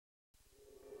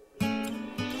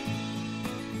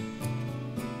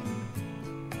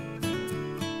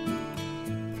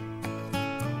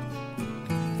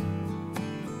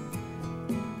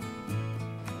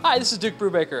Hi, this is Duke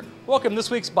Brubaker. Welcome to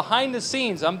this week's Behind the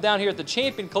Scenes. I'm down here at the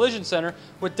Champion Collision Center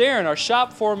with Darren, our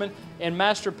shop foreman and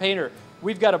master painter.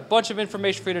 We've got a bunch of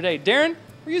information for you today. Darren,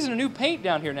 we're using a new paint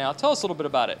down here now. Tell us a little bit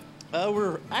about it.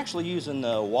 We're actually using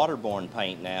the waterborne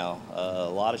paint now. A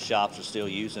lot of shops are still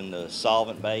using the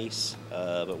solvent base,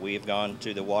 but we have gone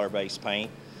to the water-based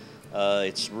paint.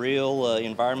 It's real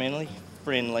environmentally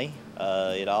friendly.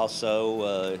 It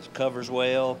also covers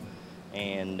well,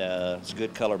 and it's a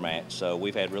good color match, so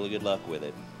we've had really good luck with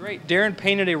it. Great. Darren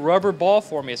painted a rubber ball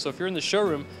for me, so if you're in the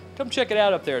showroom, come check it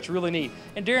out up there. It's really neat.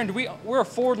 And Darren, we're a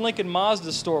Ford Lincoln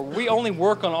Mazda store. We only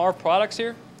work on our products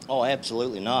here? Oh,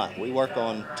 absolutely not. We work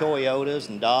on Toyotas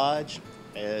and Dodge,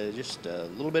 just a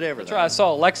little bit of everything. That's right. I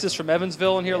saw a Lexus from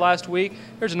Evansville in here last week.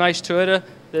 There's a nice Toyota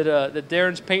that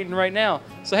Darren's painting right now.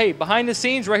 So hey, behind the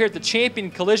scenes right here at the Champion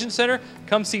Collision Center,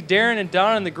 come see Darren and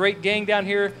Donna and the great gang down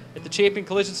here at the Champion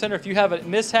Collision Center. If you have a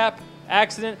mishap,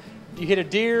 accident, you hit a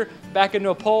deer, back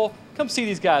into a pole, come see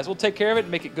these guys. We'll take care of it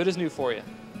and make it good as new for you.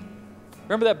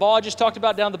 Remember that ball I just talked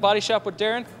about down at the body shop with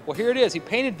Darren? Well, here it is. He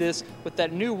painted this with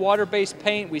that new water-based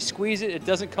paint. We squeeze it. It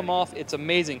doesn't come off. It's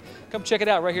amazing. Come check it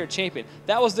out right here at Champion.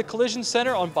 That was the Collision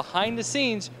Center on Behind the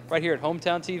Scenes right here at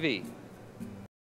Hometown TV.